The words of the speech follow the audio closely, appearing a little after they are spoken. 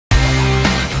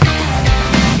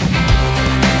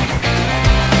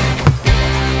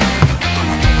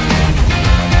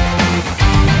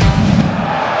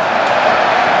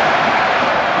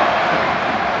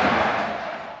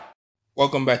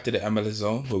Welcome back to the MLS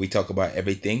Zone, where we talk about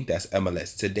everything that's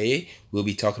MLS. Today, we'll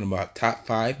be talking about top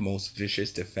 5 most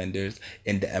vicious defenders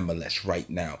in the MLS right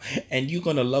now. And you're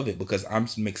going to love it because I'm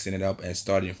mixing it up and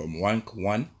starting from rank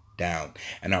 1 down.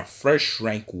 And our first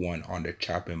rank 1 on the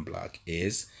chopping block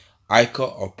is Ike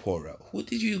Opara. Who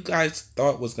did you guys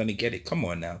thought was going to get it? Come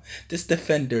on now. This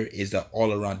defender is an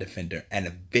all-around defender and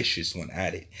a vicious one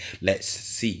at it. Let's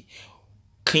see.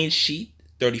 Clean sheet,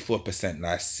 34%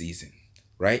 last season,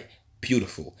 right?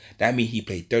 Beautiful. That means he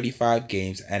played 35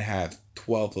 games and have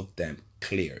 12 of them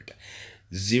cleared.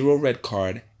 0 red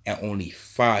card and only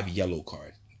 5 yellow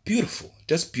cards. Beautiful.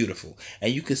 Just beautiful.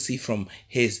 And you can see from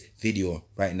his video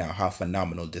right now how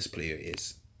phenomenal this player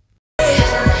is.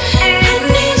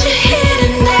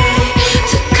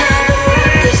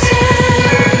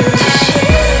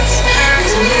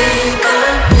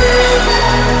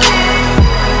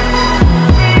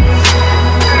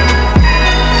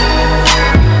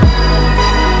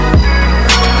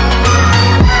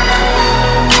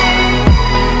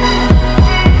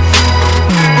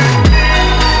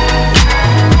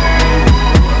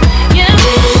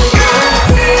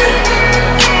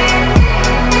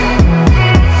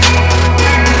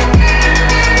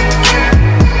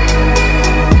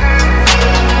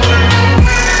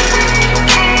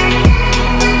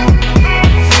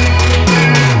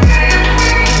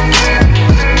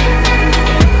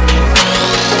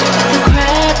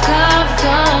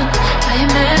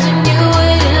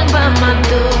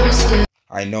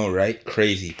 I know, right?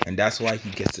 Crazy. And that's why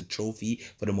he gets a trophy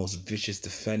for the most vicious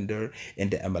defender in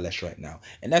the MLS right now.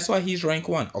 And that's why he's rank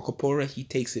 1. Opara, he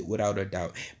takes it without a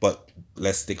doubt. But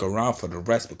let's stick around for the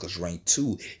rest because rank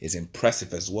 2 is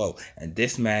impressive as well. And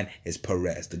this man is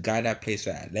Pirez, the guy that plays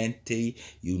for Atlanta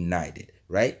United.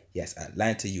 Right? Yes,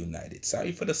 Atlanta United.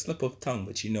 Sorry for the slip of tongue,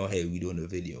 but you know, hey, we doing a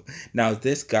video. Now,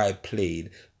 this guy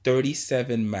played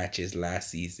 37 matches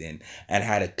last season and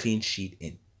had a clean sheet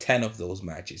in 10 of those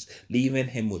matches, leaving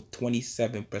him with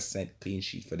 27% clean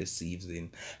sheet for the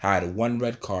season, had 1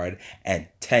 red card and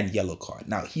 10 yellow card.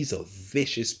 Now, he's a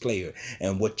vicious player,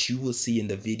 and what you will see in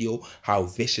the video, how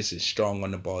vicious and strong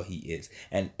on the ball he is,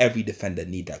 and every defender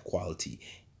need that quality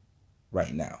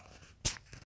right now.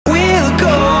 We'll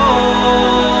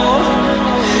go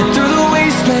through the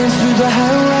wastelands, through the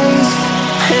highways,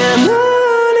 and on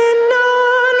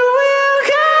we'll go.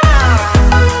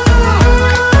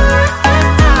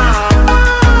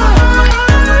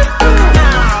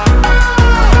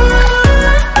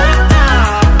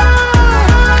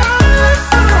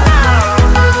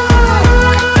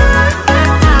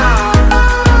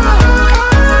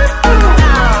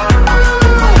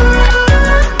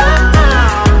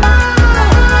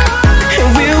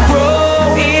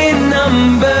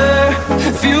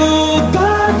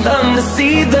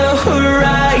 See the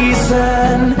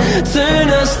horizon, turn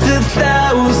us to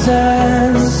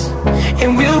thousands,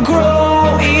 and we'll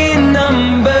grow in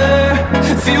number,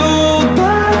 fueled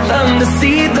by them to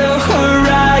see the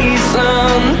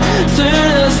horizon,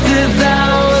 turn us to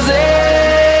thousands,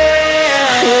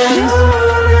 and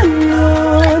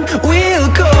on we'll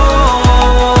go,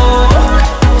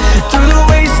 through the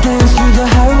wastelands, through the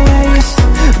highways,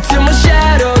 till my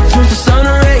shadow turns to sun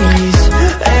rays,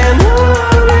 and on.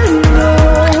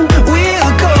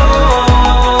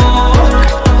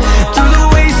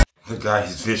 Guy,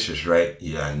 he's vicious, right?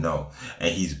 Yeah, I know.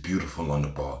 And he's beautiful on the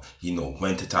ball. He knows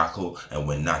when to tackle and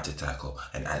when not to tackle.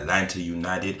 And Atlanta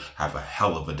United have a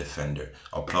hell of a defender.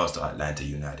 Applause to Atlanta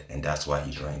United. And that's why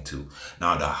he's ranked 2.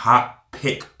 Now, the hot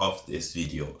pick of this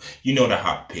video. You know the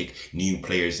hot pick. New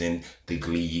players in the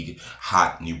league.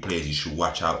 Hot new players you should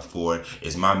watch out for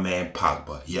is my man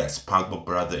Pogba. Yes, Pogba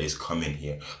brother is coming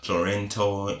here.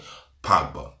 Florentin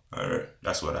Pogba. Alright,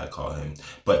 that's what I call him.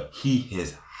 But he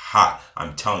is hot.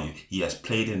 I'm telling you, he has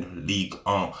played in the league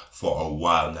for a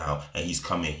while now, and he's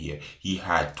coming here. He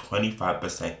had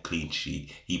 25% clean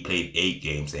sheet. He played 8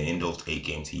 games, and in those 8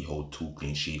 games, he held 2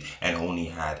 clean sheet and only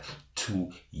had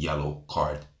 2 yellow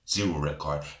card, 0 red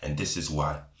card, and this is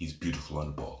why he's beautiful on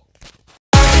the ball.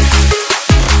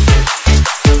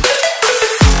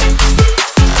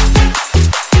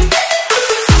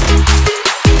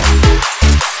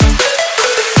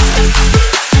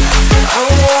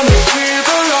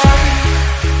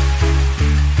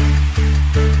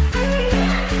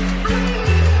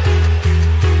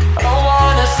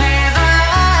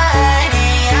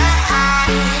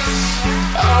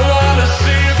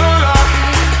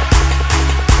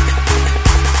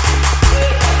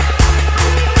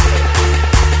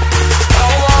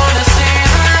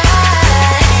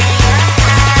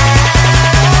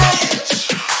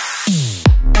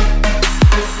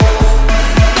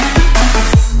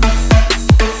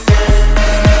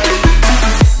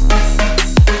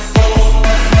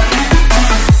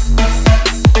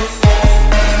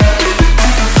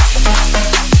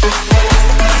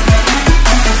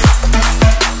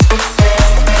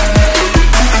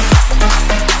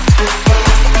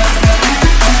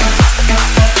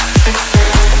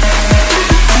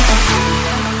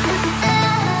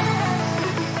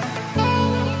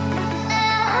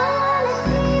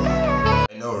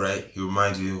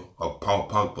 you of Paul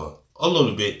Pogba. A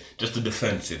little bit, just the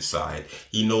defensive side.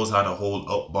 He knows how to hold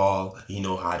up ball, he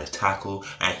knows how to tackle,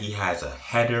 and he has a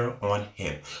header on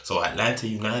him. So Atlanta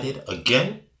United,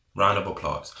 again, round of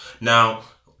applause. Now,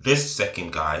 this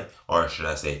second guy, or should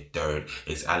I say third,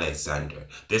 is Alexander.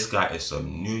 This guy is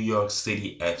from New York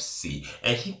City FC,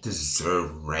 and he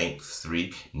deserves rank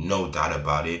 3, no doubt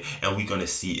about it. And we're going to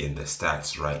see in the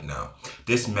stats right now.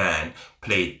 This man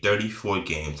played 34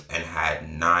 games and had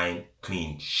 9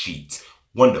 clean sheets.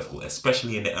 Wonderful,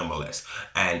 especially in the MLS.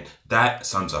 And that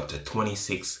sums up to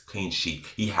 26 clean sheets.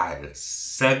 He had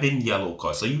 7 yellow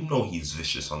cards. So you know he's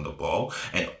vicious on the ball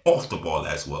and off the ball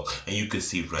as well. And you can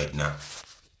see right now.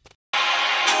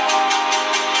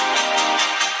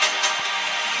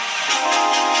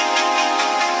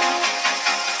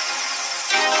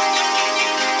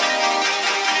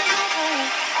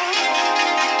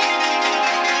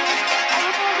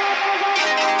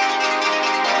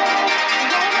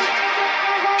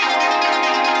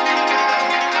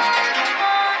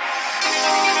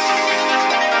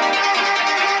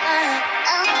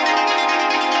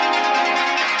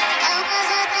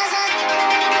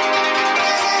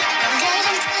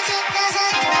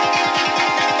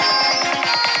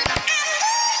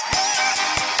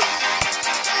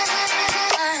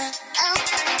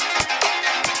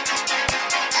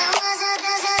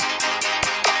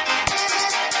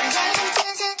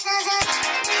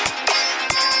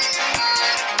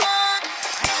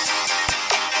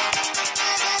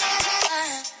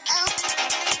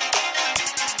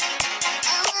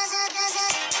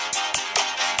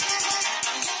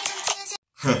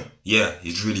 Yeah,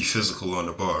 he's really physical on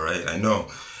the ball, right? I know.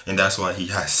 And that's why he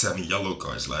had 7 yellow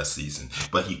cards last season.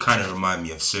 But he kind of remind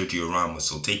me of Sergio Ramos,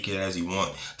 so take it as you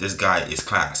want. This guy is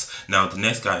class. Now, the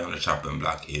next guy on the chopping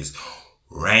block is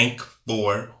rank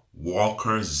 4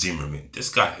 Walker Zimmerman. This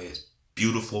guy is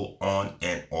beautiful on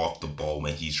and off the ball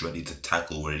when he's ready to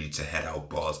tackle, ready to head out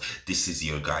balls. This is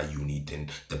your guy you need in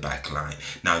the back line.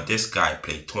 Now, this guy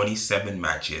played 27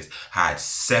 matches, had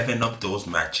 7 of those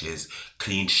matches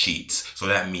clean sheets. So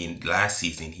that means last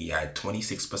season he had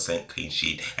 26% clean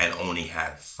sheet and only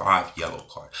had 5 yellow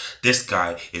cards. This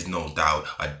guy is no doubt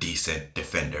a decent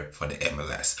defender for the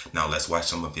MLS. Now let's watch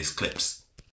some of his clips.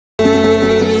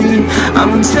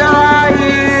 I'm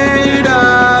tired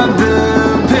of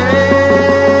the pain.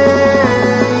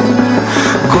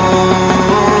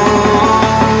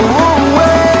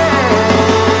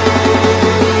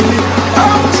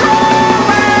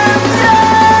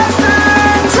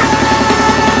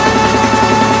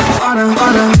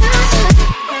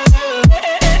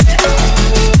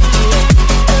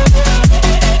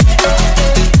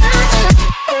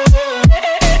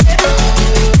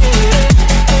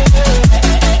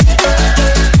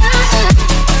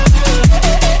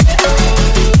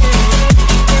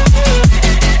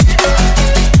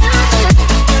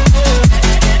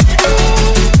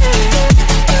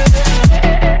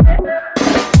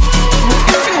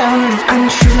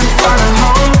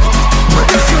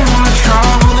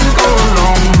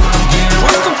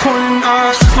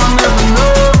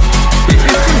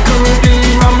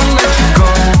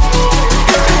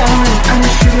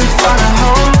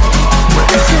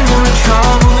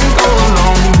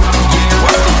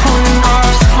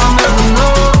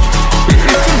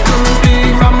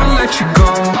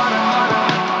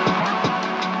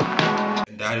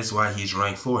 Is why he's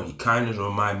ranked 4. He kind of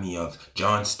remind me of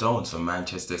John Stones from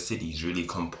Manchester City. He's really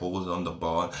composed on the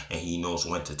ball and he knows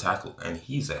when to tackle. And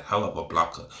he's a hell of a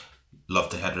blocker. Love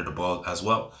to header the ball as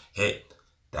well. Hey,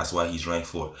 that's why he's ranked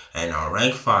 4. And our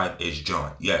rank 5 is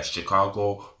John. Yes,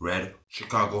 Chicago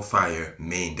Fire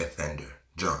main defender.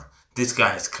 John. This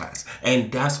guy is class.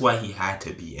 And that's why he had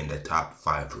to be in the top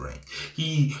 5 rank.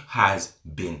 He has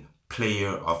been Player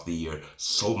of the Year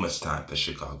so much time for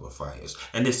Chicago Fires,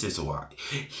 and this is why.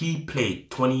 He played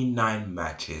 29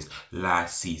 matches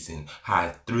last season,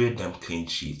 had 3 of them clean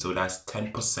sheets, so that's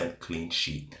 10% clean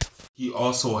sheet. He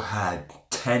also had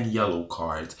 10 yellow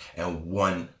cards and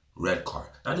 1 red card.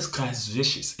 Now this guy is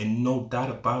vicious, and no doubt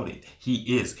about it,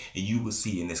 he is, and you will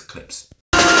see in his clips.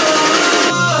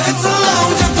 It's a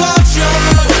long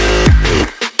departure.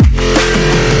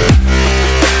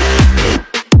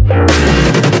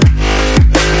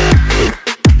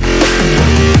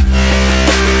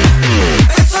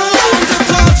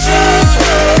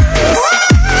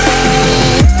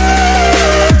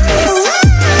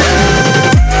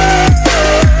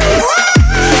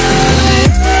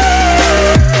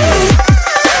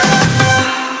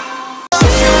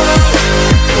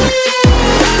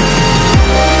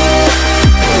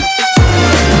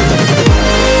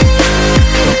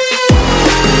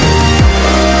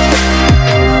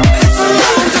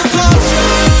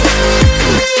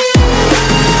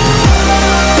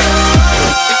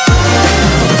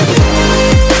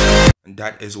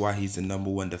 that is why he's the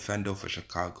 #1 defender for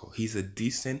Chicago. He's a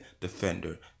decent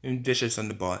defender and vicious on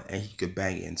the ball, and he could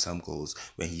bang in some goals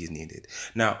when he's needed.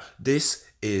 Now, this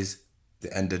is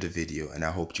the end of the video, and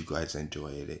I hope you guys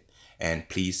enjoyed it. And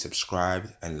please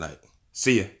subscribe and like.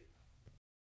 See ya.